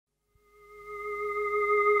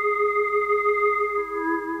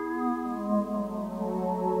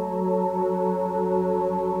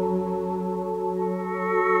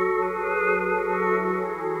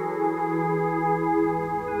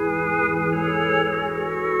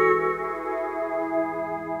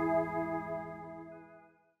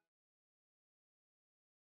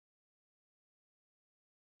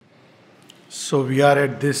So we are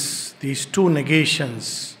at these two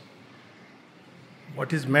negations.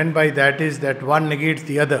 What is meant by that is that one negates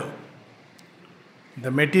the other.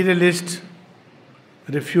 The materialist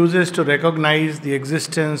refuses to recognize the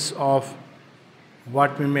existence of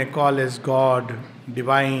what we may call as God,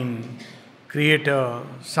 divine, creator,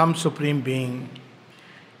 some supreme being.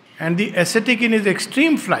 And the ascetic in his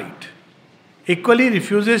extreme flight equally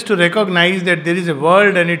refuses to recognize that there is a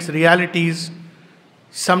world and its realities,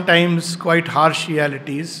 sometimes quite harsh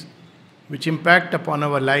realities, which impact upon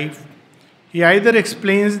our life. He either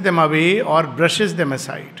explains them away or brushes them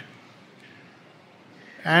aside.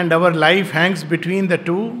 And our life hangs between the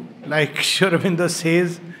two, like Ch.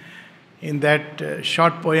 says in that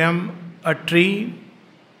short poem, a tree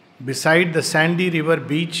beside the sandy river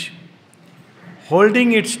beach,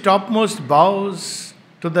 holding its topmost boughs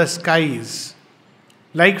to the skies,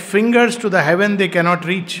 like fingers to the heaven they cannot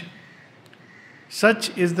reach.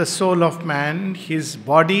 Such is the soul of man, his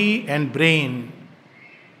body and brain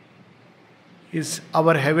is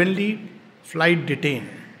our heavenly flight detain.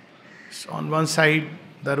 So on one side,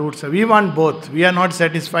 the roots are, we want both. We are not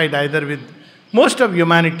satisfied either with, most of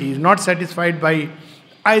humanity is not satisfied by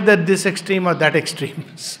either this extreme or that extreme.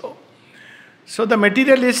 So the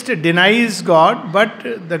materialist denies God,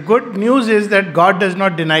 but the good news is that God does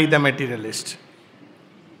not deny the materialist.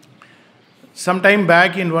 Sometime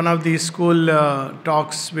back in one of these school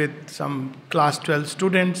talks with some class 12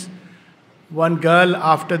 students, one girl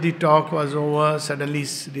after the talk was over suddenly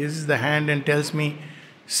raises the hand and tells me,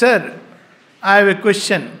 "Sir, I have a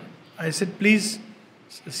question." I said, "Please."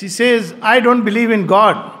 She says, "I don't believe in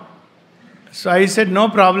God." So I said, "No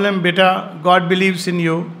problem, beta, God believes in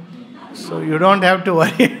you. So you don't have to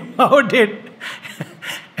worry about it.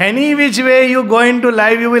 Any which way you go into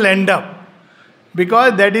life, you will end up.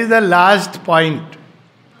 Because that is the last point.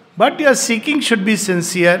 But your seeking should be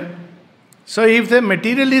sincere. So if the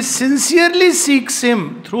materialist sincerely seeks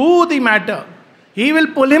him through the matter, he will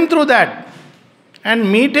pull him through that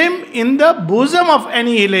and meet him in the bosom of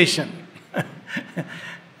annihilation."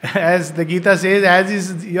 As the Gita says, as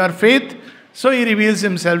is your faith, so he reveals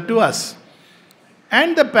himself to us.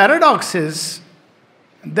 And the paradox is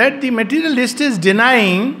that the materialist is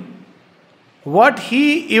denying what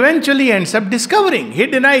he eventually ends up discovering. He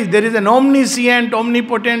denies there is an omniscient,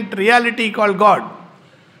 omnipotent reality called God.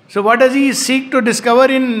 So what does he seek to discover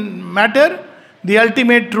in matter? The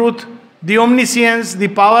ultimate truth, the omniscience, the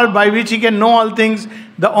power by which he can know all things,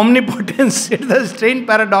 the omnipotence. It's a strange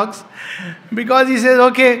paradox. Because he says,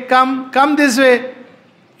 okay, come this way.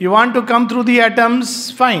 You want to come through the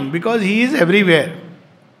atoms? Fine, because he is everywhere.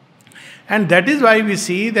 And that is why we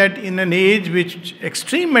see that in an age which,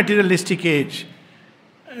 extreme materialistic age,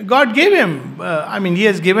 God gave him, he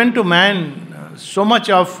has given to man so much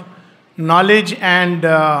of knowledge and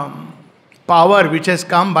power which has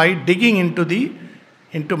come by digging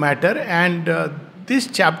into matter. And this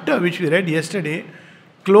chapter which we read yesterday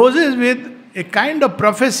closes with a kind of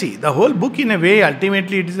prophecy. The whole book in a way,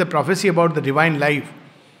 ultimately it is a prophecy about the divine life.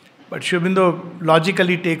 But Sri Aurobindo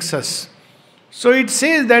logically takes us. So it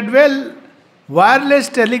says that, well, wireless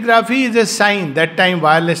telegraphy is a sign. That time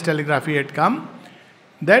wireless telegraphy had come.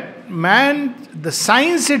 That man, the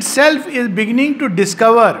science itself is beginning to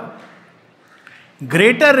discover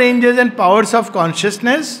greater ranges and powers of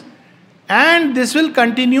consciousness. And this will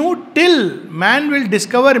continue till man will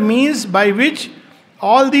discover means by which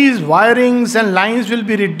all these wirings and lines will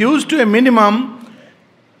be reduced to a minimum,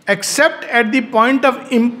 except at the point of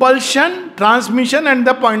impulsion, transmission and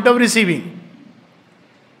the point of receiving.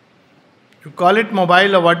 You call it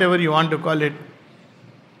mobile or whatever you want to call it.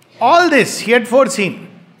 All this he had foreseen.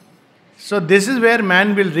 So this is where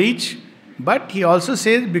man will reach. But he also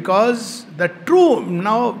says, because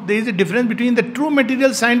now there is a difference between the true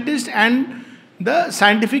material scientist and the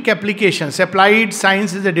scientific applications. Applied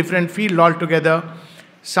science is a different field altogether.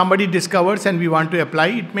 Somebody discovers and we want to apply.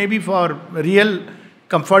 It may be for real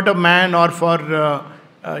comfort of man or for,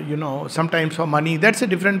 sometimes for money. That's a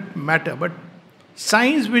different matter. But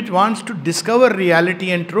science which wants to discover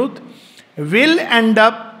reality and truth will end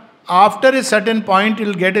up, after a certain point, it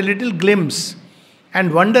will get a little glimpse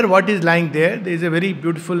and wonder what is lying there. There is a very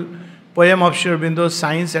beautiful poem of Sri Aurobindo's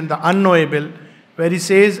Science and the Unknowable, where he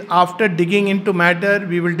says, after digging into matter,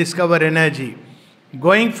 we will discover energy.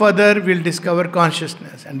 Going further, we will discover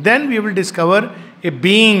consciousness. And then we will discover a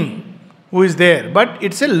being who is there. But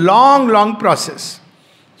it's a long, long process.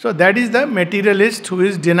 So that is the materialist who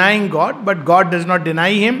is denying God, but God does not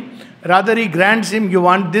deny him. Rather, he grants him, you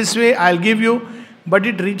want this way, I'll give you. But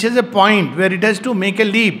it reaches a point where it has to make a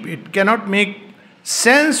leap. It cannot make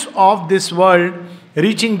sense of this world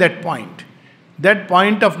reaching that point. that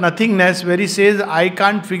point of nothingness where he says, I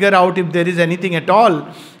can't figure out if there is anything at all.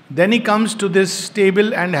 Then he comes to this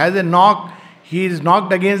table and has a knock. He is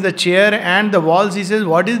knocked against the chair and the walls. He says,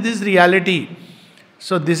 what is this reality?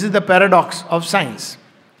 So this is the paradox of science.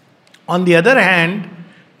 On the other hand,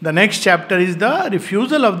 the next chapter is the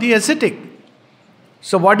refusal of the ascetic.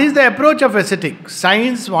 So what is the approach of ascetic?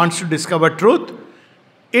 Science wants to discover truth.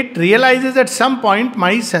 It realizes at some point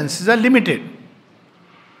my senses are limited.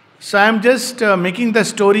 So I am just making the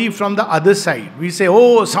story from the other side. We say,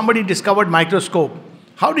 oh, somebody discovered microscope.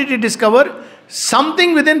 How did he discover?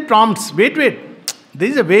 Something within prompts. Wait. There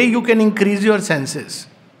is a way you can increase your senses.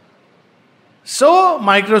 So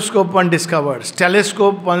microscope one discovers,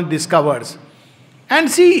 telescope one discovers. And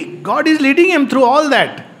see, God is leading him through all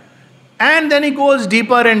that. And then he goes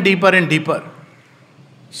deeper and deeper and deeper.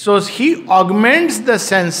 So he augments the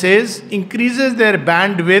senses, increases their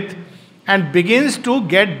bandwidth, and begins to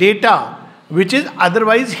get data which is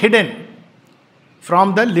otherwise hidden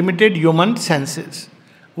from the limited human senses.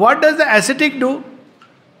 What does the ascetic do?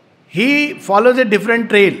 He follows a different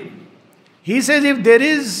trail. He says if there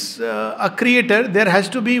is a creator, there has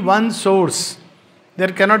to be one source. There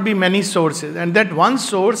cannot be many sources. And that one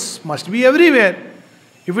source must be everywhere.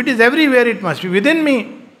 If it is everywhere, it must be within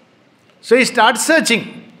me. So he starts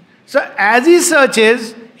searching. So as he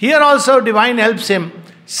searches, here also divine helps him.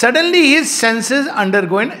 Suddenly his senses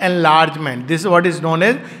undergo an enlargement. This is what is known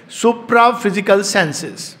as supra-physical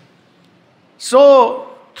senses. So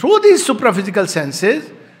through these supra-physical senses,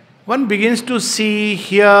 one begins to see,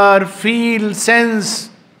 hear, feel, sense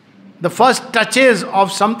the first touches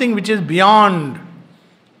of something which is beyond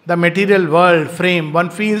the material world frame. One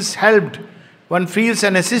feels helped. One feels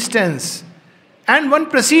an assistance. And one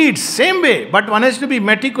proceeds same way. But one has to be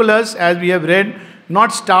meticulous, as we have read,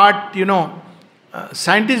 not start,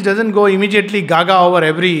 scientist doesn't go immediately gaga over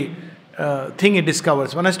every thing he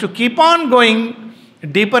discovers. One has to keep on going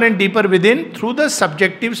deeper and deeper within through the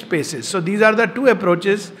subjective spaces. So these are the two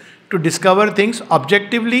approaches to discover things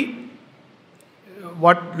objectively,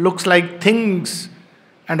 what looks like things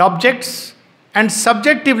and objects, and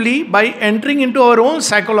subjectively by entering into our own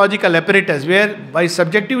psychological apparatus, where by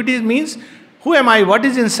subjectivity means, who am I, what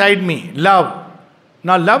is inside me? Love.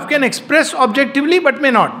 Now love can express objectively but may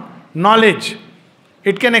not. Knowledge.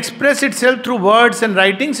 It can express itself through words and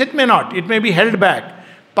writings, it may not. It may be held back.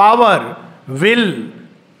 Power, will,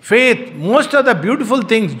 faith, most of the beautiful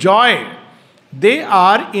things, joy, they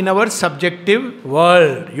are in our subjective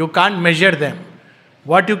world. You can't measure them.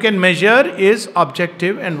 What you can measure is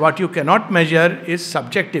objective and what you cannot measure is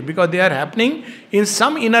subjective, because they are happening in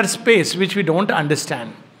some inner space which we don't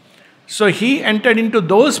understand. So he entered into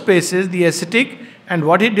those spaces, the ascetic, and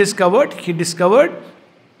what he discovered? He discovered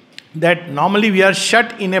that normally we are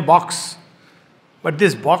shut in a box. But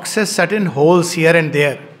this box has certain holes here and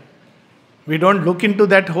there. We don't look into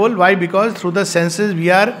that hole. Why? Because through the senses we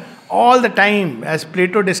are all the time, as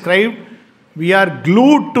Plato described, we are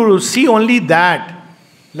glued to see only that.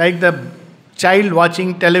 Like the child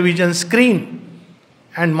watching television screen.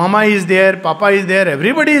 And mama is there, papa is there,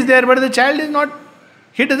 everybody is there, but the child is not,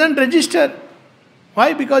 he doesn't register.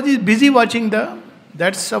 Why? Because he is busy watching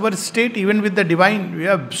that's our state even with the divine. We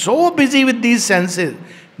are so busy with these senses.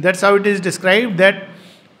 That's how it is described, that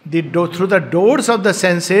through the doors of the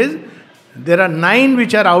senses, there are 9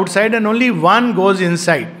 which are outside and only 1 goes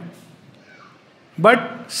inside.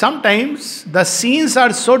 But sometimes the scenes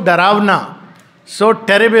are so daravna, so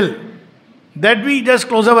terrible, that we just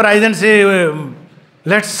close our eyes and say,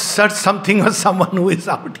 let's search something or someone who is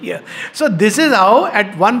out here. So this is how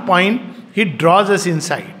at one point he draws us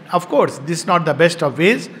inside. Of course, this is not the best of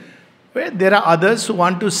ways, where there are others who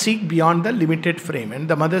want to seek beyond the limited frame. And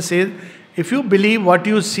the mother says, if you believe what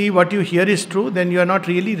you see, what you hear is true, then you are not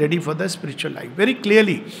really ready for the spiritual life. Very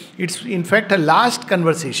clearly, it's in fact a last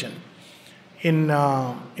conversation in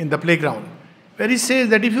the playground, where he says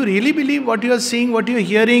that if you really believe what you are seeing, what you are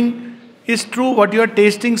hearing is true, what you are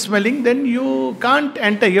tasting, smelling, then you can't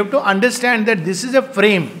enter. You have to understand that this is a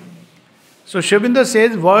frame. So Sri Aurobindo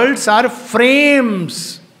says, worlds are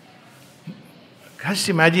frames. Just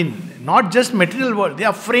imagine, not just material world, they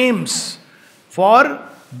are frames for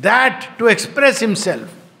that to express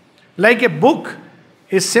himself. Like a book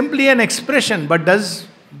is simply an expression, but does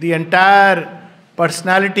the entire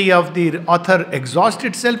personality of the author exhaust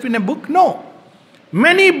itself in a book? No.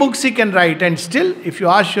 Many books he can write, and still, if you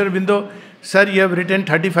ask Sri Aurobindo, sir, you have written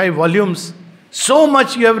 35 volumes, so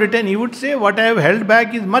much you have written, he would say, what I have held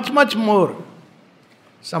back is much, much more.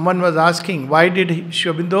 Someone was asking, why did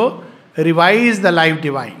Sri Aurobindo revise the Life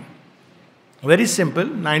Divine? Very simple,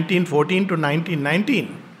 1914 to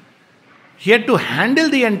 1919. he had to handle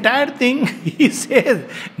the entire thing. He says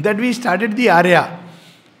that we started the Arya.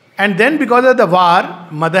 And then because of the war,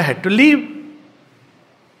 mother had to leave.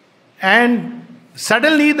 And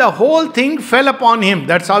suddenly the whole thing fell upon him.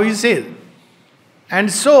 That's how he says.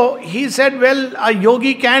 And so he said, well, a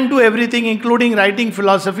yogi can do everything, including writing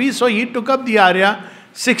philosophy. So he took up the Arya,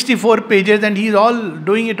 64 pages, and he's all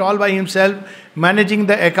doing it all by himself, managing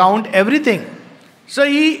the account, everything. So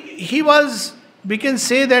he was, we can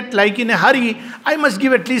say that like in a hurry, I must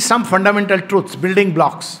give at least some fundamental truths, building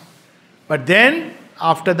blocks. But then,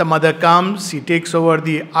 after the mother comes, he takes over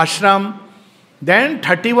the ashram. Then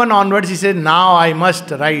 31 onwards, he said, now I must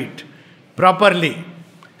write properly.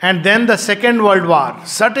 And then the Second World War,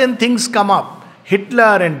 certain things come up.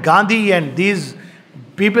 Hitler and Gandhi and these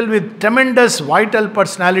people with tremendous vital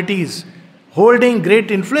personalities holding great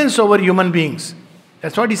influence over human beings.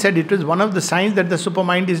 That's what he said. It was one of the signs that the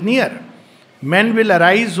supermind is near. Men will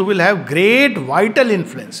arise who will have great vital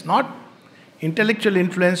influence, not intellectual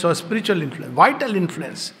influence or spiritual influence, vital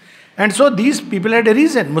influence. And so these people had a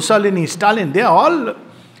reason. Mussolini, Stalin, they are all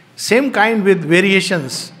same kind with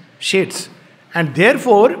variations, shades. And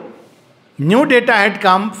therefore, new data had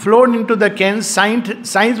come, flowed into the Ken,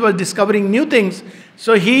 science was discovering new things.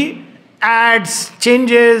 So he adds,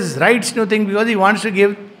 changes, writes new things because he wants to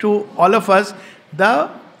give to all of us the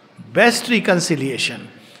best reconciliation.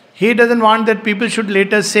 He doesn't want that people should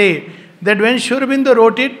later say that when Sri Aurobindo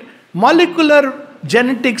wrote it, molecular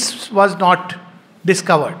genetics was not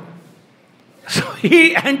discovered. So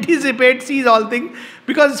he anticipates these all things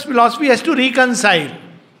because philosophy has to reconcile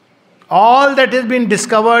all that has been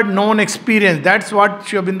discovered, known, experienced. That's what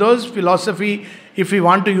Sri Aurobindo's philosophy, if we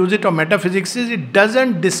want to use it, or metaphysics is. It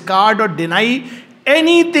doesn't discard or deny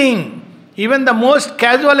anything. Even the most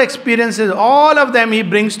casual experiences, all of them he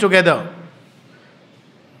brings together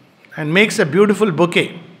and makes a beautiful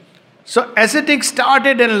bouquet. So ascetic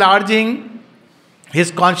started enlarging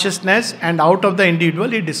his consciousness, and out of the individual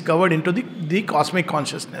he discovered into the cosmic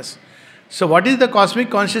consciousness. So what is the cosmic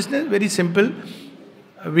consciousness? Very simple.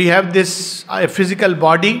 We have this physical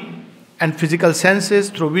body and physical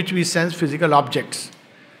senses through which we sense physical objects.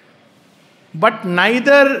 But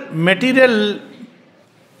neither material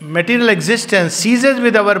existence ceases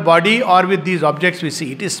with our body or with these objects we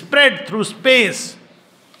see. It is spread through space.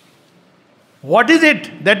 What is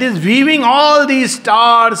it that is weaving all these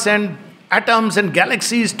stars and atoms and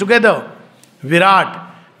galaxies together?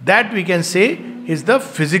 Virat. That we can say is the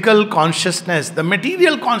physical consciousness, the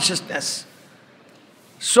material consciousness.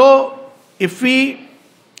 So, if we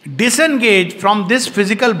disengage from this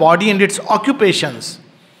physical body and its occupations,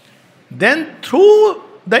 then through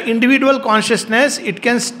the individual consciousness, it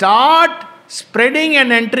can start spreading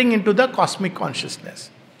and entering into the cosmic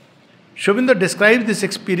consciousness. Sri Aurobindo describes this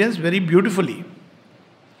experience very beautifully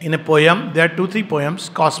in a poem. There are 2-3 poems,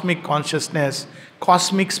 Cosmic Consciousness,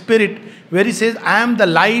 Cosmic Spirit, where he says, I am the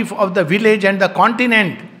life of the village and the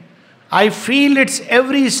continent. I feel its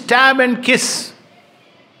every stab and kiss.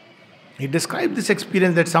 He described this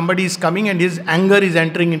experience that somebody is coming and his anger is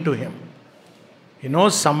entering into him. He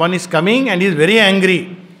knows someone is coming and he is very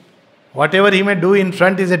angry. Whatever he may do in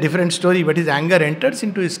front is a different story, but his anger enters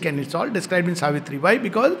into his skin. It's all described in Ch.03. Why?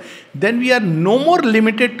 Because then we are no more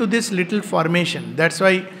limited to this little formation. That's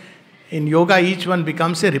why in yoga each one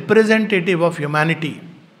becomes a representative of humanity.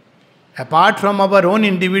 Apart from our own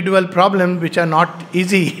individual problems, which are not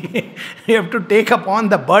easy, we have to take upon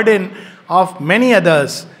the burden of many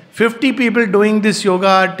others. 50 people doing this yoga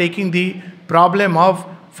are taking the problem of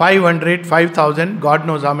 500, 5,000, God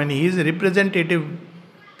knows how many. He is a representative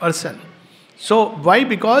person. So, why?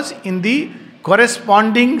 Because in the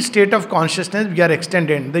corresponding state of consciousness we are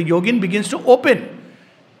extended. The yogin begins to open.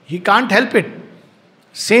 He can't help it.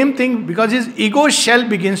 Same thing, because his ego shell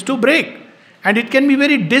begins to break. And it can be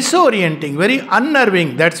very disorienting, very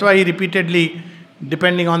unnerving. That's why he repeatedly,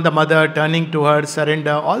 depending on the mother, turning to her,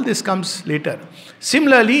 surrender, all this comes later.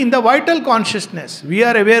 Similarly, in the vital consciousness, we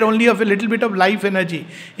are aware only of a little bit of life energy.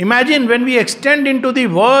 Imagine when we extend into the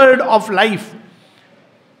world of life,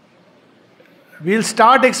 we'll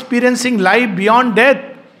start experiencing life beyond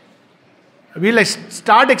death. We'll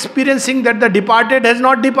start experiencing that the departed has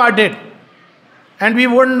not departed. And we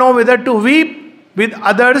won't know whether to weep with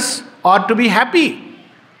others or to be happy.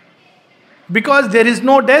 Because there is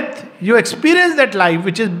no death. You experience that life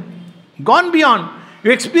which is gone beyond.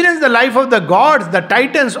 You experience the life of the gods, the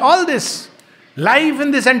titans, all this. Life in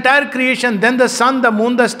this entire creation. Then the sun, the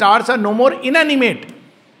moon, the stars are no more inanimate.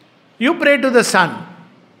 You pray to the sun.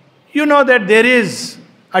 You know that there is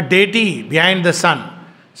a deity behind the sun.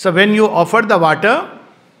 So when you offer the water,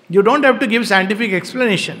 you don't have to give scientific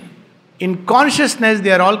explanation. In consciousness,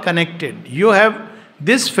 they are all connected. You have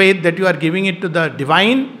this faith that you are giving it to the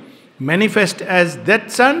divine, manifest as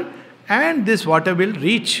that sun, and this water will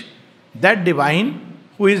reach that divine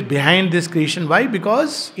who is behind this creation. Why?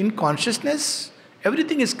 Because in consciousness,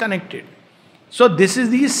 everything is connected. So this is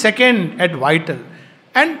the second at vital.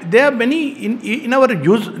 And there are many, in our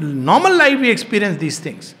normal life we experience these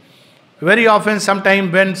things. Very often,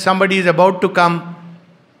 sometime when somebody is about to come,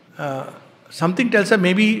 something tells us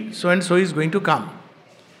maybe so and so is going to come.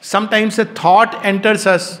 Sometimes a thought enters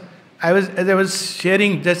us. As I was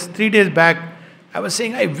sharing just 3 days back, I was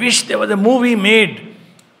saying, I wish there was a movie made.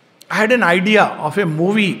 I had an idea of a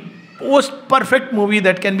movie, most perfect movie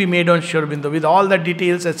that can be made on Sri Aurobindo with all the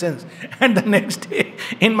details, essence. And the next day,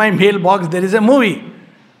 in my mailbox, there is a movie,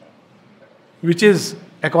 which is,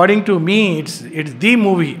 according to me, it's the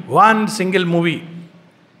movie, one single movie,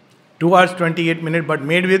 2 hours 28 minutes, but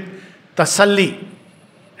made with tasalli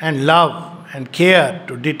and love and care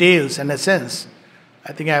to details and essence.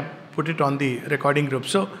 I think I put it on the recording group.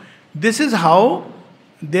 So this is how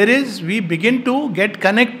we begin to get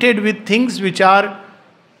connected with things which are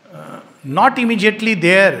not immediately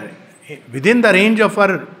there within the range of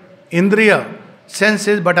our indriya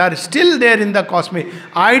senses, but are still there in the cosmic.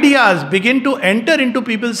 Ideas begin to enter into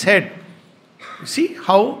people's head. See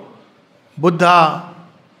how Buddha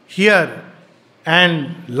here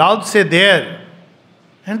and Lao Tse there,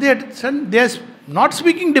 and they are not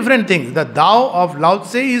speaking different things. The Tao of Lao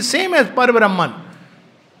Tse is same as Parabrahman.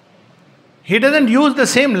 He doesn't use the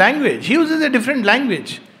same language. He uses a different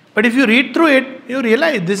language. But if you read through it, you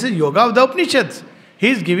realize this is Yoga of the Upanishads. He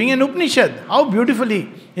is giving an Upanishad. How beautifully,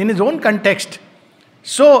 in his own context.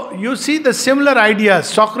 So, you see the similar ideas.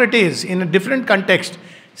 Socrates, in a different context.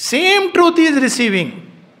 Same truth he is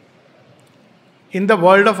receiving. In the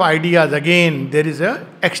world of ideas, again, there is a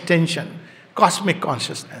extension. Cosmic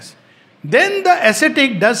consciousness. Then the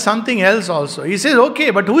ascetic does something else also. He says, okay,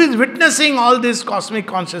 but who is witnessing all this cosmic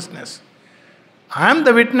consciousness? I am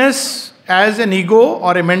the witness as an ego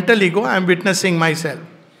or a mental ego. I am witnessing myself.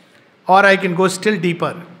 Or I can go still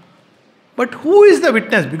deeper. But who is the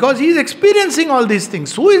witness? Because he is experiencing all these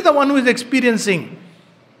things. Who is the one who is experiencing?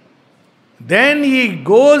 Then he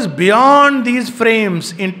goes beyond these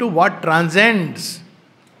frames into what transcends.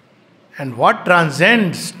 And what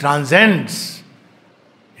transcends, transcends.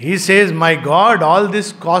 He says, my God, all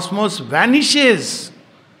this cosmos vanishes.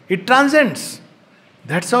 It transcends.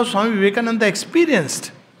 That's how Swami Vivekananda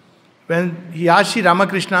experienced. When he asked Sri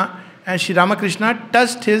Ramakrishna, and Sri Ramakrishna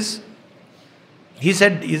touched he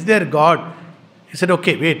said, is there God? He said,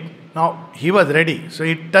 okay, wait. Now, he was ready. So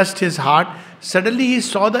he touched his heart. Suddenly he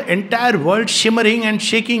saw the entire world shimmering and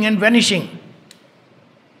shaking and vanishing.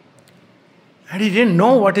 And he didn't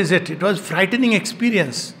know what is it. It was frightening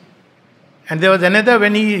experience. And there was another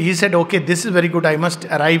when he said, okay, this is very good, I must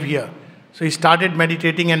arrive here. So he started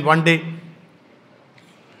meditating, and one day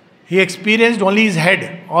he experienced only his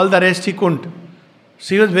head. All the rest he couldn't.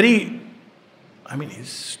 So he was his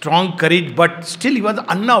strong courage, but still he was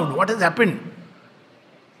unnerved. What has happened?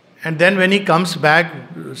 And then when he comes back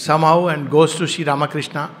somehow and goes to Sri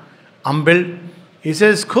Ramakrishna, humbled, he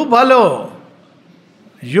says, Khub bhalo.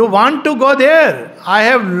 You want to go there? I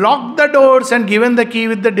have locked the doors and given the key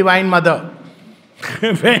with the Divine Mother.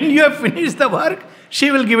 When you have finished the work,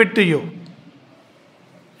 she will give it to you.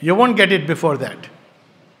 You won't get it before that.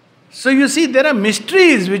 So you see, there are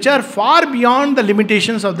mysteries which are far beyond the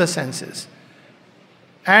limitations of the senses.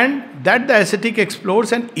 And that the ascetic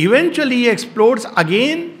explores, and eventually he explores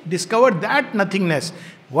again, discovered that nothingness.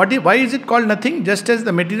 Why is it called nothing? Just as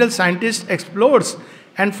the material scientist explores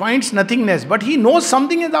and finds nothingness, but he knows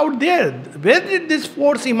something is out there. Where did this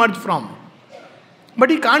force emerge from? But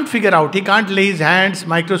he can't figure out. He can't lay his hands,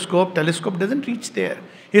 microscope, telescope doesn't reach there.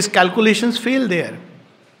 His calculations fail there.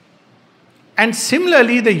 And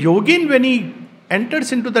similarly, the yogin, when he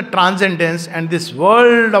enters into the transcendence and this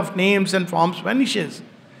world of names and forms vanishes,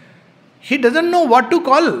 he doesn't know what to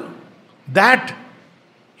call that.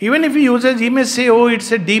 Even if he may say, oh,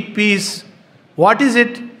 it's a deep peace. What is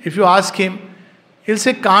it? If you ask him, he'll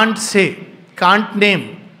say, can't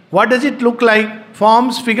name. What does it look like?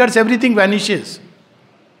 Forms, figures, everything vanishes.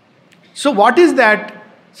 So what is that?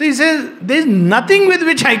 So he says, there is nothing with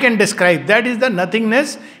which I can describe. That is the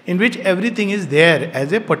nothingness in which everything is there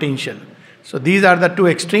as a potential. So these are the two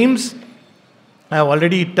extremes. I have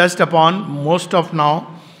already touched upon most of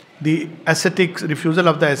now the ascetic, refusal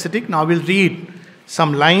of the ascetic. Now we'll read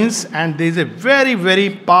some lines, and there is a very, very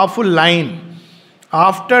powerful line.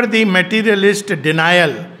 After the materialist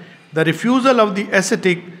denial, the refusal of the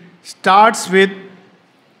ascetic starts with,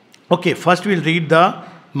 okay, first we'll read the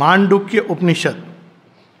Mandukya Upanishad.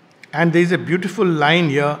 And there is a beautiful line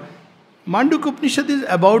here. Mandukya Upanishad is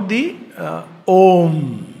about the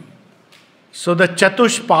Om. So the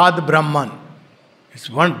Chatushpad Brahman. It's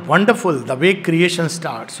wonderful the way creation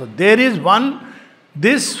starts. So there is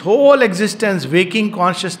this whole existence, waking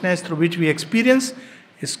consciousness through which we experience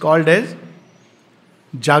is called as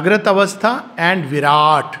Jagrat Avastha and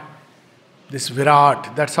Virat. This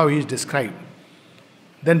Virat, that's how he is described.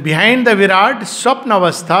 Then behind the Virat, Swapna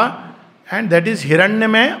Avastha, and that is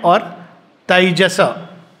Hiranyamaya or Taijasa.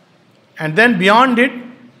 And then beyond it,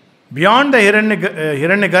 beyond the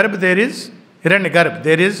Hiranyagarbha, there is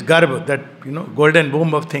Garbha, that golden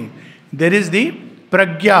womb of thing. There is the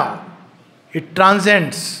Pragya. It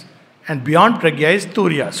transcends. And beyond Pragya is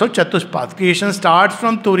Turiya. So Chatushpad. Creation starts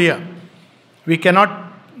from Turiya. We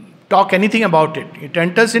cannot talk anything about it. It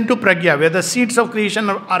enters into Pragya, where the seeds of creation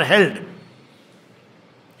are held.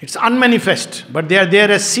 It's unmanifest, but they are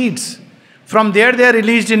there as seeds. From there they are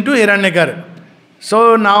released into Hiranyagarbha.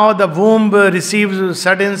 So now the womb receives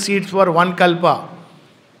certain seeds for one kalpa.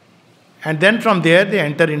 And then from there they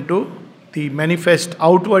enter into the manifest,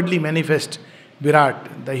 outwardly manifest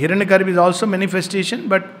Virat. The Hiranyagarbha is also manifestation,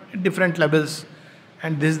 but at different levels.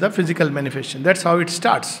 And this is the physical manifestation. That's how it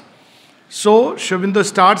starts. So Sri Aurobindo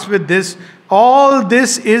starts with this. All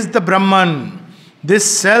this is the Brahman.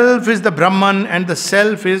 This self is the Brahman, and the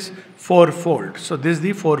self is fourfold. So this is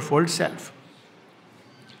the fourfold self.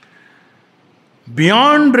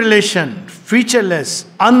 Beyond relation, featureless,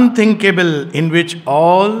 unthinkable, in which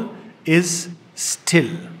all is still.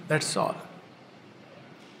 That's all.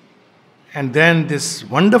 And then this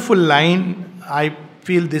wonderful line, I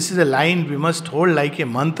feel this is a line we must hold like a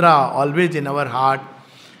mantra always in our heart.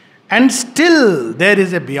 And still there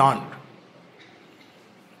is a beyond.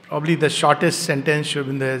 Probably the shortest sentence Sri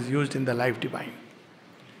Aurobindo has used in the Life Divine.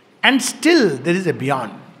 And still there is a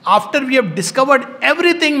beyond. After we have discovered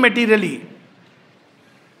everything materially,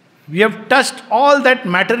 we have touched all that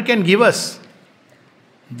matter can give us,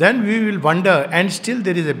 then we will wonder, and still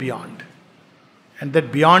there is a beyond. And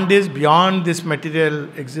that beyond is beyond this material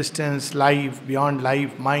existence, life, beyond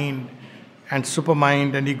life, mind and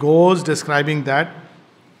supermind. And he goes describing that.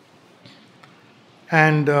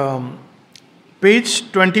 And page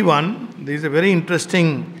 21, there is a very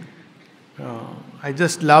interesting, I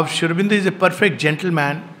just love, Sri Aurobindo is a perfect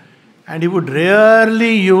gentleman, and he would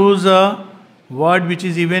rarely use a word which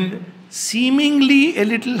is even seemingly a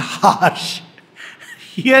little harsh.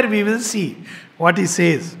 Here we will see what he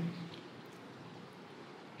says.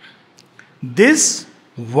 This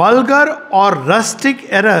vulgar or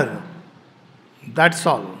rustic error, that's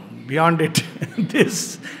all, beyond it.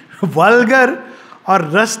 This vulgar or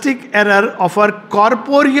rustic error of our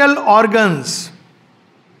corporeal organs,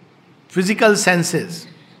 physical senses,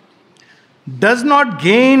 does not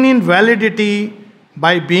gain in validity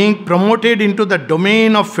by being promoted into the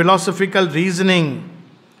domain of philosophical reasoning.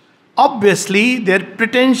 Obviously, their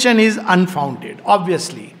pretension is unfounded.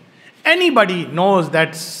 Obviously. Anybody knows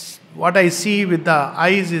that what I see with the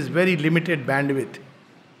eyes is very limited bandwidth.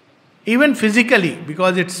 Even physically,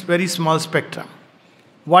 because it's very small spectrum.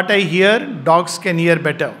 What I hear, dogs can hear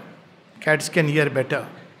better. Cats can hear better.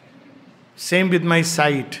 Same with my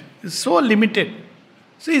sight. It's so limited.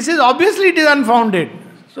 So he says, obviously it is unfounded.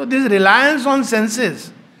 So this reliance on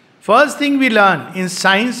senses. First thing we learn in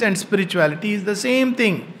science and spirituality is the same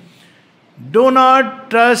thing. Do not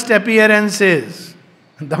trust appearances.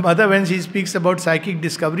 The mother, when she speaks about psychic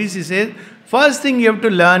discoveries, she says, first thing you have to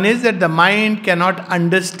learn is that the mind cannot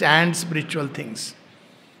understand spiritual things.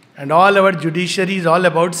 And all our judiciary is all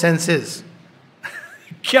about senses.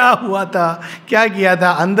 क्या हुआ था, क्या किया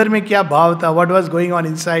था, अंदर में क्या भाव था, what was going on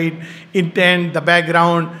inside, intent, the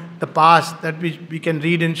background, the past, that we can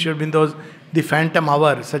read in Sri Aurobindo's The Phantom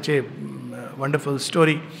Hour, such a wonderful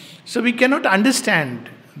story. So we cannot understand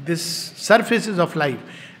this surfaces of life.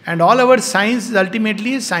 And all our science is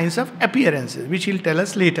ultimately a science of appearances, which he'll tell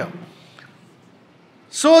us later.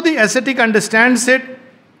 So the ascetic understands it,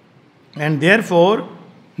 and therefore,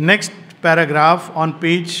 next paragraph on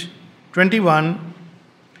page 21,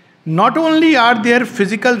 not only are there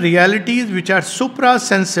physical realities which are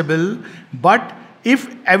supra-sensible, but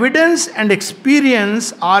if evidence and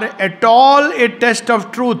experience are at all a test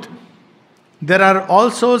of truth, there are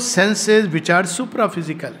also senses which are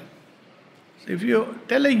supra-physical. So if you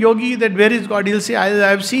tell a yogi that where is God, he'll say, I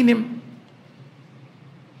have seen him.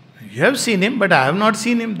 You have seen him, but I have not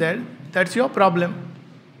seen him there. That's your problem.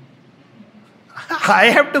 I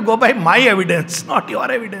have to go by my evidence, not your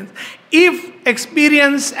evidence. If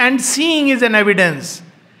experience and seeing is an evidence,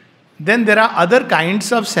 then there are other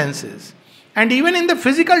kinds of senses. And even in the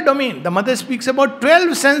physical domain, the mother speaks about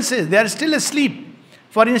 12 senses. They are still asleep.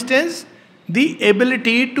 For instance, the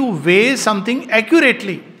ability to weigh something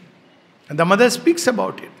accurately. And the mother speaks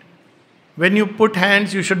about it. When you put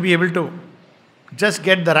hands, you should be able to just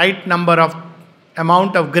get the right number of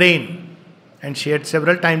amount of grain. And she had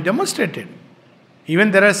several times demonstrated.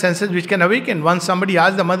 Even there are senses which can awaken. Once somebody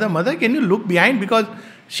asked the mother, "Mother, can you look behind?" Because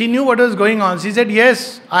she knew what was going on. She said,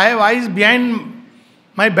 "Yes, I have eyes behind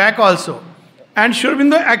my back also." And Sri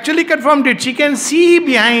Aurobindo actually confirmed it. She can see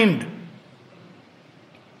behind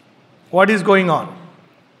what is going on.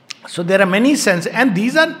 So there are many senses, and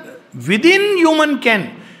these are within human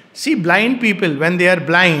ken. See, blind people, when they are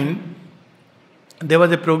blind, there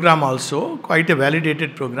was a program also, quite a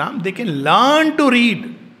validated program. They can learn to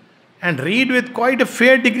read, and read with quite a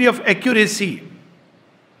fair degree of accuracy,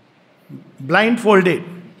 blindfolded.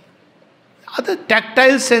 Other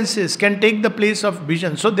tactile senses can take the place of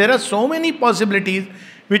vision. So there are so many possibilities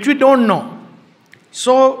which we don't know.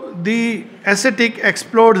 So the ascetic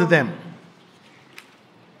explores them.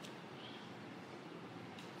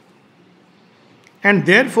 And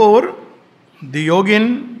therefore, the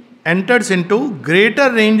yogin enters into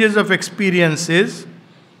greater ranges of experiences.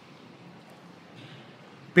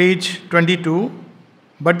 Page 22.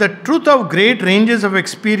 But the truth of great ranges of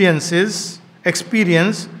experience,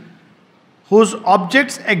 whose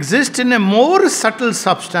objects exist in a more subtle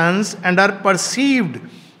substance and are perceived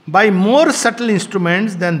by more subtle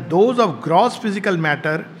instruments than those of gross physical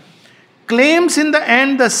matter, claims in the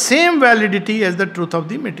end the same validity as the truth of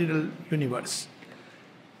the material universe.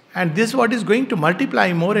 And this is what is going to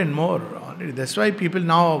multiply more and more. That's why people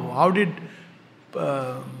now, how did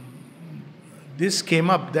this came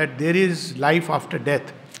up that there is life after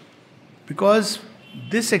death? Because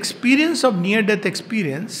this experience of near-death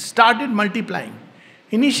experience started multiplying.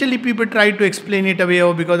 Initially people tried to explain it away,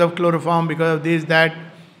 because of chloroform, because of this, that.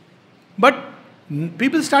 But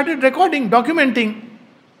people started recording, documenting.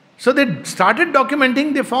 So they started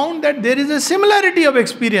documenting, they found that there is a similarity of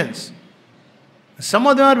experience. Some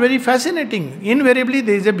of them are very fascinating. Invariably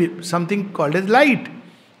there is something called as light.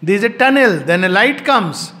 There is a tunnel, then a light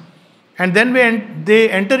comes. And then they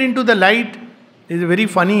enter into the light. It is a very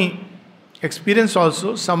funny experience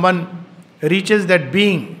also. Someone reaches that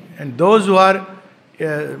being, and those who are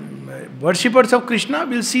worshippers of Krishna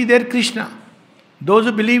will see their Krishna. Those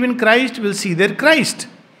who believe in Christ will see their Christ.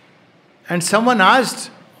 And someone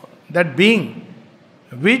asked that being,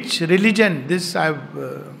 which religion, this I have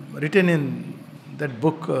written in that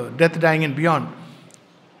book, Death, Dying and Beyond,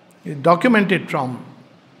 documented from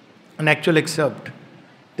an actual excerpt,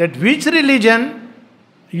 that which religion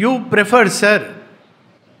you prefer, sir?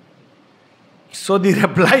 So the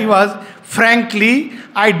reply was, frankly,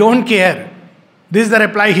 I don't care. This is the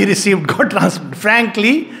reply he received, got translated.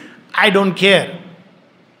 Frankly, I don't care.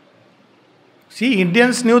 See,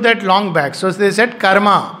 Indians knew that long back. So they said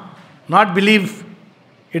karma, not belief.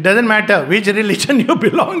 It doesn't matter which religion you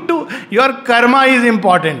belong to, your karma is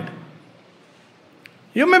important.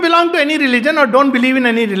 You may belong to any religion or don't believe in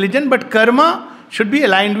any religion, but karma should be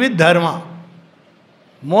aligned with dharma.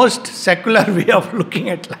 Most secular way of looking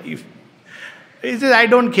at life. He says, I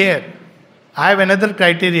don't care. I have another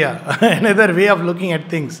criteria, another way of looking at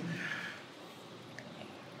things.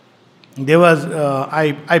 There was,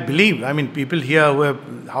 I believe, people here who have,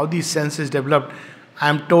 how these senses developed. I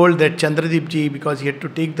am told that Chandradeep ji, because he had to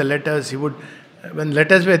take the letters, he would, when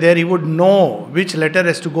letters were there, he would know which letter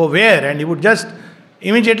has to go where, and he would just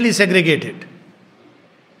immediately segregate it.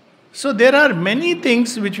 So there are many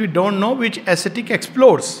things which we don't know, which ascetic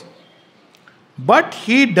explores. But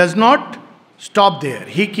he does not stop there.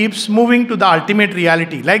 He keeps moving to the ultimate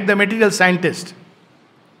reality, like the material scientist.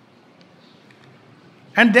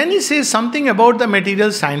 And then he says something about the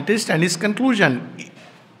material scientist and his conclusion.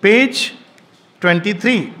 Page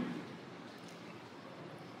 23.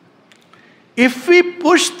 If we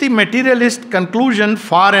push the materialist conclusion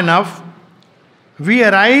far enough, we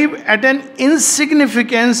arrive at an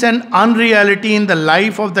insignificance and unreality in the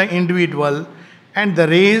life of the individual and the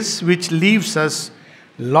race, which leaves us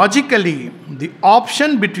logically the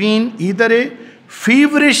option between either a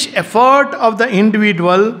feverish effort of the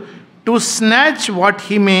individual to snatch what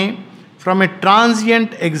he may from a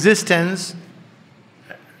transient existence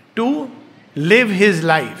to live his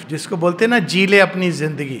life. जिसको बोलते हैं ना, जी ले अपनी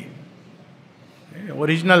जिंदगी.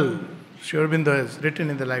 Original Sri Aurobindo has written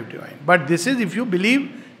in the Life Divine. But this is, if you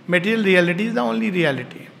believe material reality is the only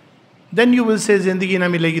reality, then you will say zindagi na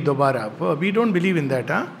milegi dobara. We don't believe in that,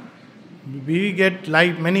 huh? We get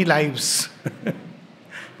life, many lives.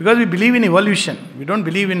 Because we believe in evolution. We don't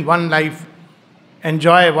believe in one life.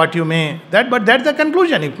 Enjoy what you may. But that's the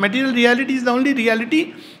conclusion. If material reality is the only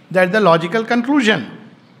reality, that's the logical conclusion.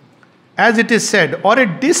 as it is said, or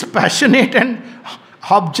a dispassionate and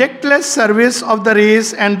objectless service of the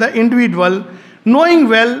race and the individual, knowing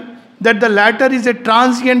well that the latter is a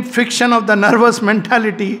transient fiction of the nervous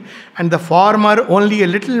mentality and the former only a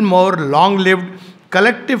little more long-lived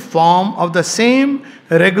collective form of the same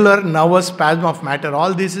regular nervous spasm of matter.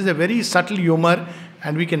 All this is a very subtle humor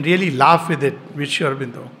and we can really laugh with it, Vishnu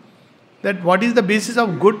Aurobindo. That what is the basis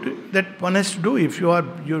of good that one has to do if you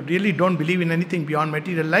really don't believe in anything beyond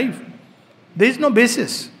material life? There is no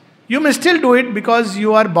basis. You may still do it because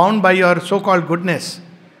you are bound by your so-called goodness.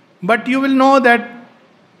 But you will know that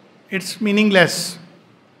it's meaningless.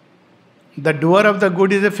 The doer of the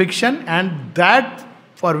good is a fiction, and that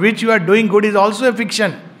for which you are doing good is also a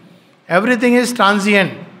fiction. Everything is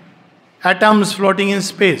transient. Atoms floating in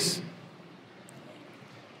space.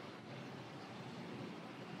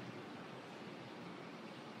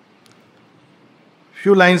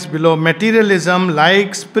 Few lines below, materialism,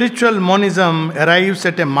 like spiritual monism, arrives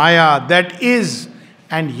at a maya that is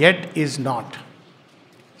and yet is not.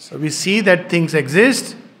 So we see that things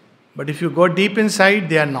exist, but if you go deep inside,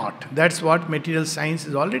 they are not. That's what material science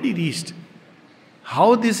has already reached.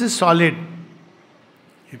 How this is solid?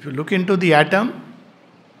 If you look into the atom,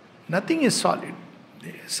 nothing is solid.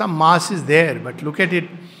 Some mass is there, but look at it.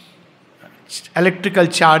 Electrical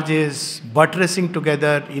charges buttressing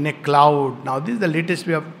together in a cloud. Now this is the latest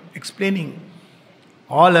way of explaining.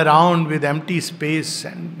 All around with empty space,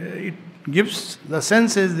 and it gives the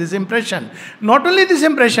senses this impression. Not only this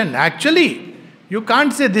impression, actually, you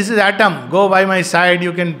can't say this is atom, go by my side,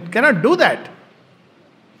 you cannot do that.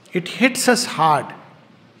 It hits us hard.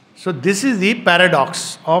 So this is the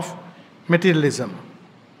paradox of materialism.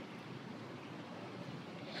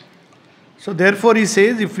 So therefore he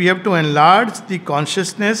says, if we have to enlarge the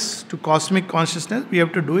consciousness to cosmic consciousness, we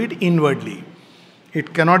have to do it inwardly.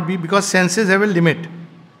 It cannot be, because senses have a limit.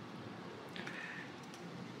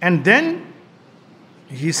 And then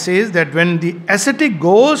he says that when the ascetic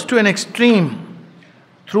goes to an extreme,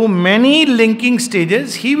 through many linking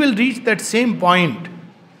stages, he will reach that same point.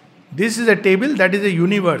 This is a table, that is a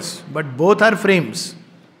universe, but both are frames.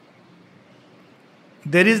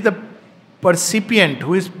 There is the percipient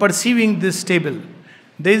who is perceiving this table.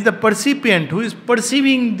 There is the percipient who is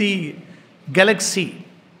perceiving the galaxy.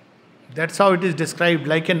 That's how it is described,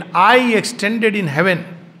 like an eye extended in heaven.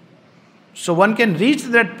 So one can reach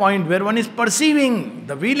that point where one is perceiving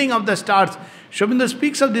the wheeling of the stars. Sri Aurobindo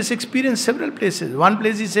speaks of this experience several places. One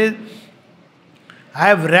place he says, I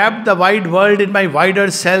have wrapped the wide world in my wider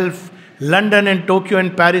self. London and Tokyo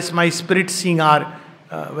and Paris, my spirit seeing are.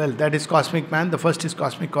 That is cosmic man. The first is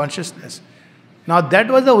cosmic consciousness. Now that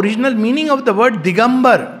was the original meaning of the word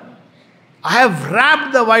Digambar. I have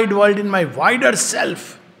wrapped the wide world in my wider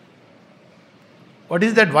self. What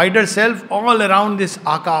is that wider self? All around this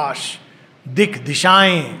Akash. Dik,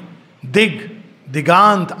 Dishaएं. Dig,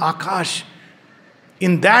 Digant, Akash.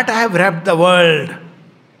 In that I have wrapped the world.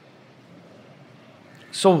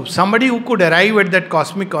 So somebody who could arrive at that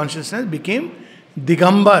cosmic consciousness became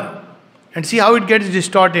Digambar. And see how it gets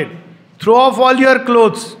distorted. Throw off all your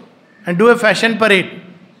clothes and do a fashion parade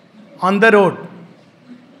on the road.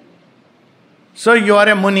 So you are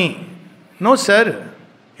a Muni. No, sir.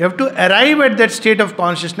 You have to arrive at that state of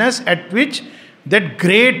consciousness at which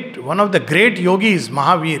one of the great yogis,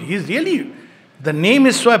 Mahavir, he is really, the name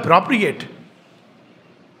is so appropriate.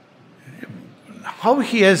 How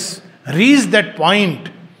he has reached that point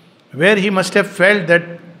where he must have felt that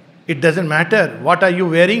it doesn't matter. What are you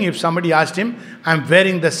wearing? If somebody asked him, I'm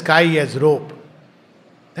wearing the sky as robe.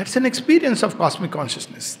 That's an experience of cosmic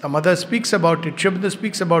consciousness. The mother speaks about it. Sri Aurobindo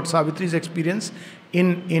speaks about Savitri's experience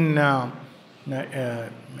in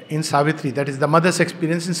Savitri. That is the mother's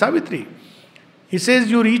experience in Savitri. He says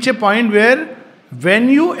you reach a point where when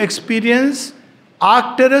you experience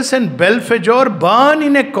Arcturus and Belphegor burn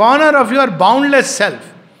in a corner of your boundless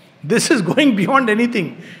self, this is going beyond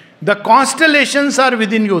anything. The constellations are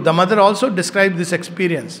within you. The mother also describes this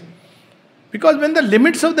experience. Because when the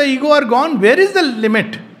limits of the ego are gone, where is the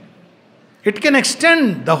limit? It can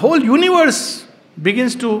extend. The whole universe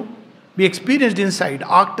begins to be experienced inside.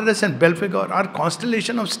 Arcturus and Belphegor are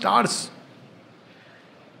constellation of stars.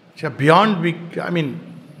 Beyond,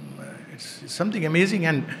 it's something amazing.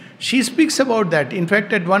 And she speaks about that. In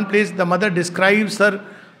fact, at one place, the mother describes her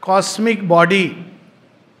cosmic body.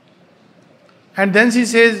 And then she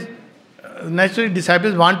says, naturally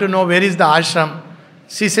disciples want to know where is the ashram.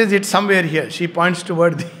 She says it's somewhere here. She points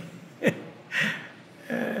toward the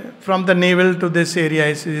from the navel to this area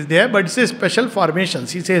is there, but it's a special formation.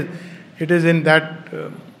 She says it is in that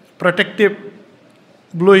protective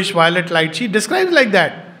bluish violet light. She describes like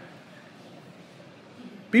that.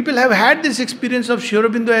 People have had this experience of Sri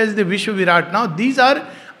Aurobindo as the Vishwa Virat. Now these are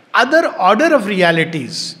other order of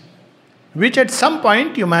realities, which at some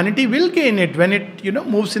point humanity will gain it when it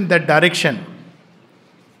moves in that direction.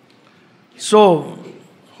 So,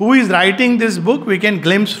 who is writing this book? We can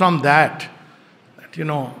glimpse from that.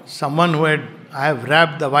 That someone who I have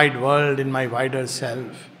wrapped the wide world in my wider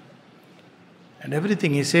self. And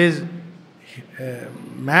everything, he says,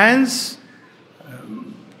 man's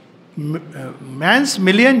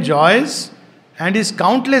million joys and his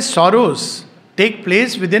countless sorrows take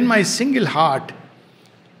place within my single heart.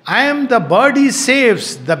 I am the bird he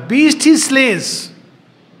saves, the beast he slays.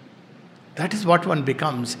 That is what one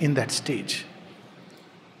becomes in that stage.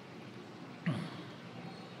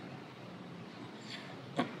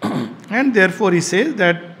 And therefore he says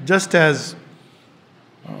that just as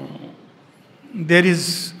there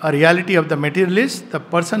is a reality of the materialist, the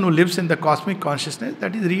person who lives in the cosmic consciousness,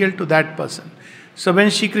 that is real to that person. So when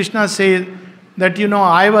Shri Krishna says that,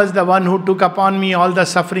 I was the one who took upon me all the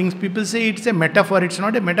sufferings, people say it's a metaphor. It's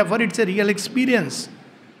not a metaphor, it's a real experience.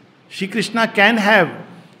 Shri Krishna can have,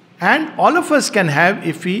 and all of us can have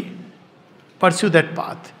if we pursue that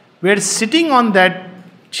path. Where sitting on that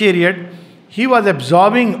chariot, he was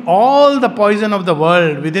absorbing all the poison of the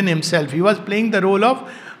world within himself. He was playing the role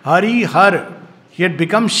of Hari Har. He had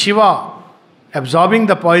become Shiva, absorbing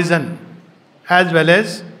the poison, as well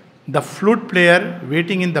as the flute player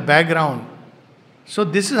waiting in the background. So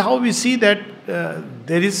this is how we see that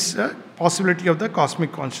there is a possibility of the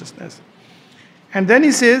cosmic consciousness. And then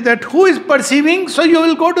he says that who is perceiving? So you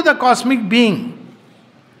will go to the cosmic being,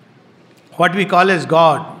 what we call as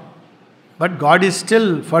God. But God is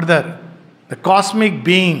still further. The cosmic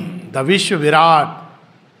being, the Vishwa Virat.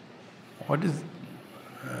 What is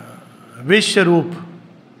Vishwarup?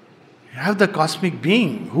 You have the cosmic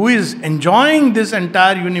being who is enjoying this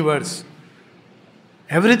entire universe.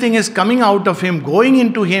 Everything is coming out of him, going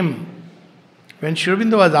into him. When Sri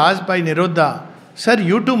Aurobindo was asked by Nirodha, Sir,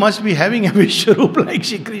 you too must be having a Vishwarup like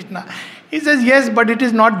Shri Krishna. He says, yes, but it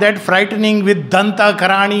is not that frightening with Danta,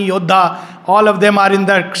 Karani, Yodha. All of them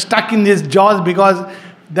are stuck in his jaws because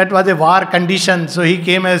that was a war condition. So he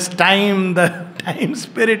came as time, the time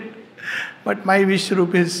spirit. But my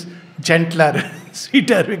Vishwarup is gentler,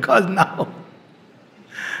 sweeter, because now.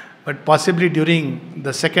 But possibly during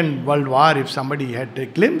the Second World War, if somebody had a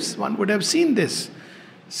glimpse, one would have seen this.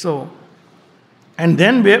 So, and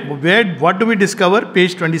then what do we discover?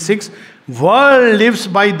 Page 26. World lives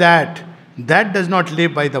by that. That does not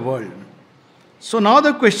live by the world. So now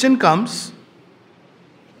the question comes.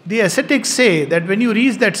 The ascetics say that when you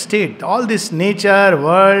reach that state, all this nature,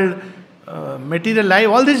 world, material life,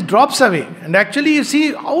 all this drops away. And actually you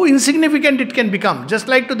see how insignificant it can become, just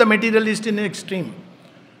like to the materialist in an extreme.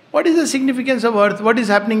 What is the significance of earth? What is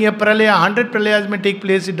happening here? Pralaya, 100 pralayas may take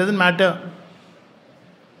place, it doesn't matter.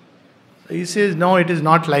 So he says, no, it is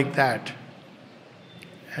not like that.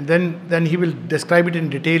 And then he will describe it in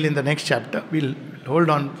detail in the next chapter. We'll hold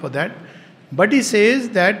on for that. But he says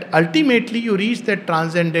that ultimately you reach that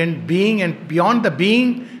transcendent being, and beyond the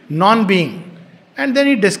being, non-being. And then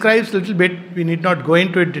he describes a little bit, we need not go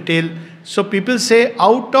into it detail. So people say,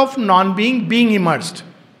 out of non-being, being emerged.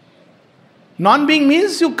 Non-being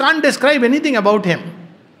means you can't describe anything about him,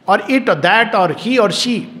 or it, or that, or he, or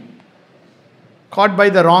she. Caught by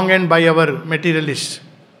the wrong end by our materialists.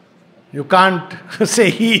 You can't say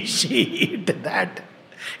he, she, it, that.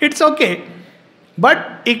 It's okay.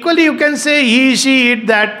 But equally you can say he, she, it,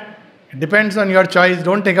 that. It depends on your choice.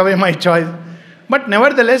 Don't take away my choice. But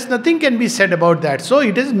nevertheless, nothing can be said about that. So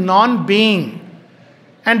it is non-being.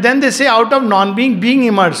 And then they say out of non-being, being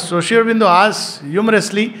emerged. So Sri Aurobindo asks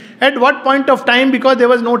humorously, at what point of time? Because there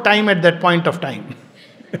was no time at that point of time.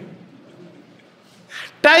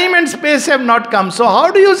 Time and space have not come. So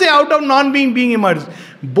how do you say out of non-being, being emerged?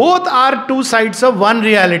 Both are two sides of one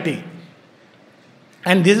reality.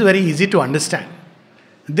 And this is very easy to understand.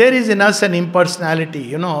 There is in us an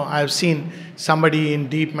impersonality. I have seen somebody in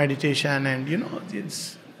deep meditation and,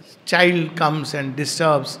 this child comes and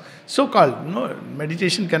disturbs. So-called,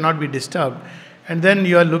 meditation cannot be disturbed. And then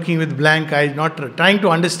you are looking with blank eyes, not trying to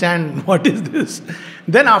understand what is this.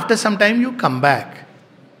 Then after some time you come back.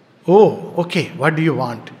 Oh, okay, what do you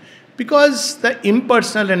want? Because the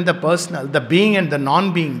impersonal and the personal, the being and the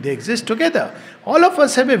non-being, they exist together. All of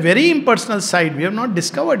us have a very impersonal side. We have not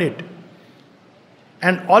discovered it.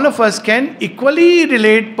 And all of us can equally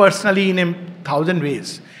relate personally in 1,000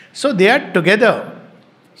 ways. So they are together.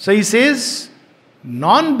 So he says,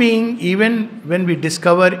 non-being, even when we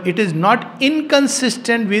discover, it is not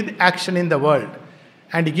inconsistent with action in the world.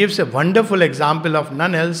 And he gives a wonderful example of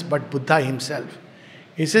none else but Buddha himself.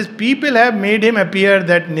 He says, people have made him appear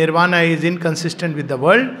that nirvana is inconsistent with the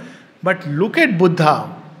world, but look at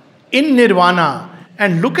Buddha in nirvana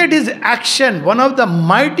and look at his action, one of the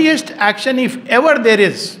mightiest action if ever there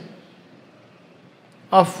is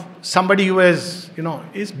of somebody who has,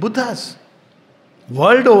 is Buddha's.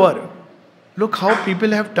 World over. Look how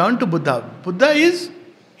people have turned to Buddha. Buddha is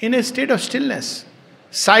in a state of stillness.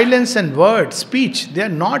 Silence and word, speech, they are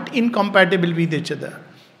not incompatible with each other.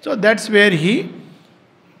 So that's where he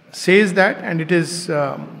says that, and it is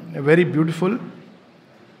very beautiful.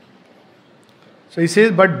 So he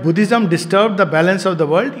says, but Buddhism disturbed the balance of the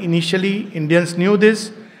world. Initially, Indians knew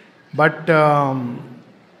this, but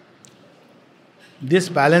this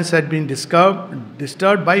balance had been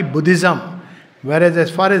disturbed by Buddhism. Whereas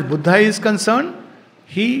as far as Buddha is concerned,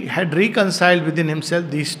 he had reconciled within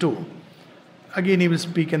himself these two. Again, he will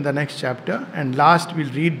speak in the next chapter. And last,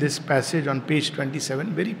 we'll read this passage on page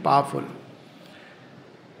 27, very powerful.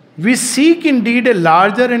 We seek indeed a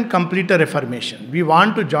larger and completer reformation. We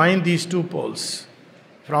want to join these two poles,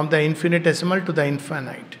 from the infinitesimal to the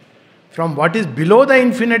infinite, from what is below the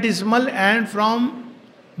infinitesimal and from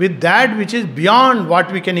with that which is beyond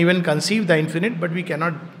what we can even conceive, the infinite, but we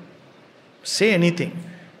cannot say anything.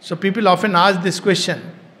 So people often ask this question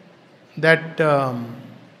that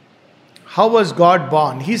how was God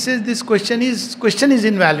born? He says this question is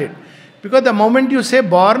invalid. Because the moment you say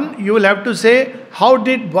born, you will have to say,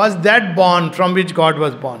 was that born from which God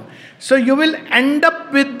was born? So you will end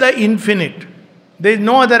up with the infinite. There is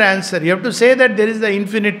no other answer. You have to say that there is the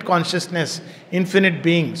infinite consciousness, infinite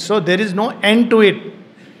being. So there is no end to it.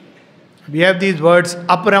 We have these words,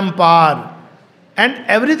 aparampar. And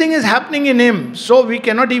everything is happening in him. So we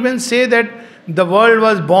cannot even say that the world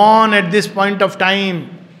was born at this point of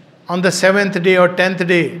time, on the 7th day or 10th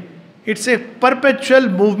day. It's a perpetual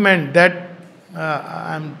movement that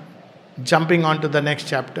I'm jumping on to the next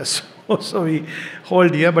chapter. So we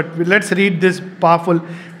hold here, but let's read this powerful.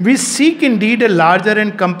 We seek indeed a larger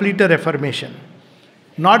and completer affirmation.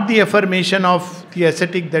 Not the affirmation of the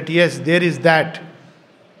ascetic that yes, there is that,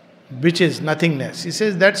 which is nothingness. He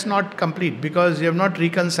says that's not complete because you have not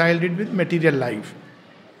reconciled it with material life.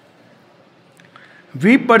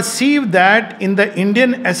 We perceive that in the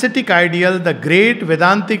Indian ascetic ideal, the great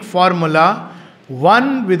Vedantic formula,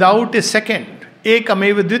 one without a second,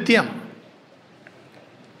 ekameva dvitiyam,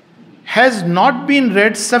 has not been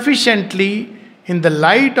read sufficiently in the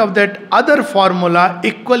light of that other formula,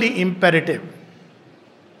 equally imperative.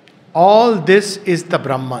 All this is the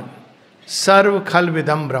Brahman. Sarv khal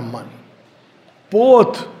vidam Brahman.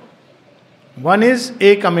 Both. One is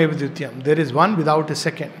ekameva dvitiyam. There is one without a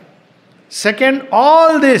second. Second,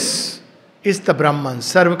 all this is the Brahman,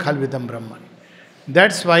 Sarva Khalvidam Brahman.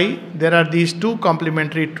 That's why there are these two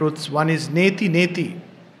complementary truths. One is Neti Neti.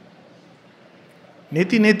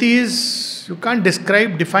 Neti Neti is, you can't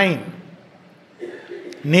describe, define.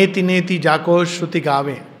 Neti Neti Jako Shruti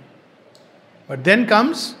Gave. But then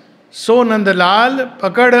comes So Nandalal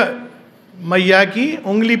Pakad Maiya ki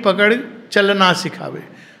Ungli Pakad Chalana Sikhave.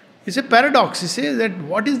 It's a paradox. He says that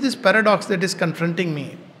what is this paradox that is confronting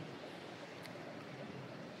me?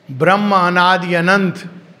 Brahma, Anadi, Anant,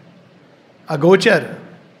 Agochar,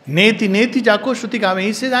 Neti, Neti, Jako, Shruti Kame.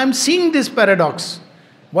 He says, I am seeing this paradox.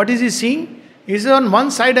 What is he seeing? He says, on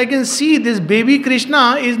one side I can see this baby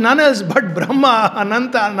Krishna is none else but Brahma,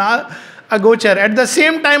 Ananta, Agochar. At the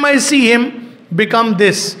same time I see him become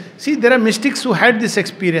this. See, there are mystics who had this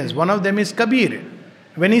experience. One of them is Kabir.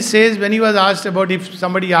 When he says, when he was asked about, if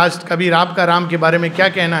somebody asked Kabir, Aapka Ram ke baare mein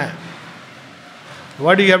kya kehna hai?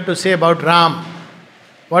 What do you have to say about Ram?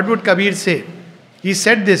 What would Kabir say? He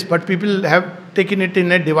said this, but people have taken it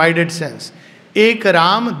in a divided sense. Ek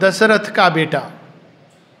Ram Dasarath ka beta.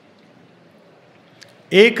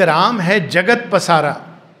 Ek Ram hai Jagat pasara.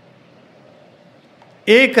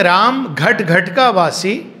 Ek Ram ghat ghat ka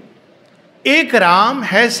vasi. Ek Ram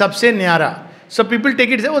hai sabse nyara. So people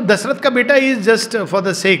take it, say, oh, Dasarath ka beta is just for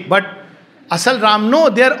the sake. But Asal Ram, no,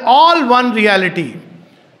 they are all one reality.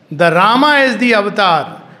 The Rama is the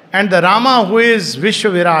avatar. And the Rama who is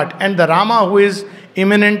Vishwavirat, and the Rama who is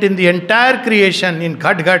immanent in the entire creation in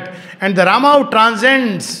Ghat Ghat, and the Rama who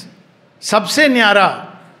transcends Sabse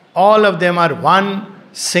Nyara, all of them are one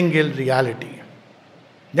single reality.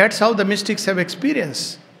 That's how the mystics have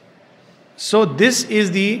experienced. So this is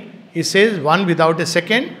he says, one without a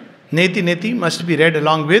second, Neti Neti must be read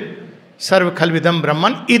along with Sarva Khalvidam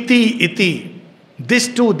Brahman, Iti. This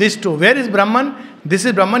too. Where is Brahman? This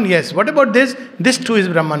is Brahman, yes. What about this? This too is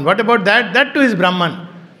Brahman. What about that? That too is Brahman.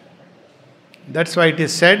 That's why it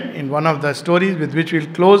is said in one of the stories with which we'll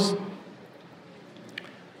close,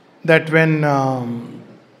 that when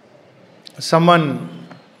someone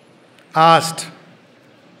asked,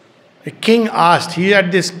 a king asked, he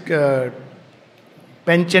had this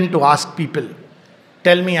penchant to ask people,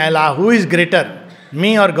 tell me, Allah, who is greater,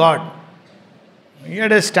 me or God? He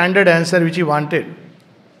had a standard answer which he wanted.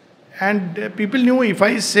 And people knew, if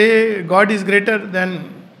I say God is greater,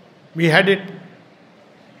 then we had it.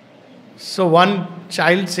 So one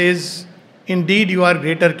child says, indeed you are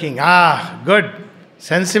greater king. Ah, good,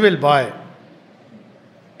 sensible boy.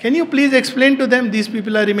 Can you please explain to them? These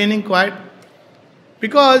people are remaining quiet.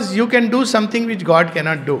 Because you can do something which God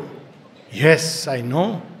cannot do. Yes, I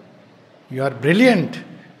know. You are brilliant.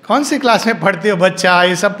 कौन से class में पढ़ते हो बच्चा?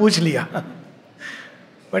 ये सब पूछ लिया.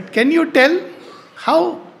 But can you tell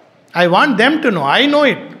how? I want them to know. I know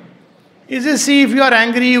it. He says, see, if you are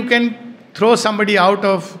angry, you can throw somebody out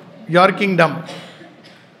of your kingdom.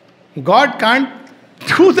 God can't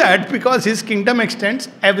do that because His kingdom extends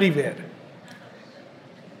everywhere.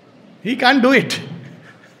 He can't do it.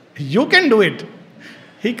 You can do it.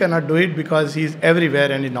 He cannot do it because He is everywhere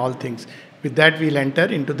and in all things. With that, we'll enter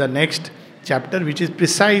into the next chapter, which is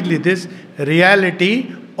precisely this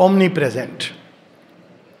reality omnipresent.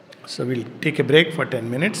 So we'll take a break for 10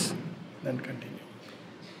 minutes, then continue.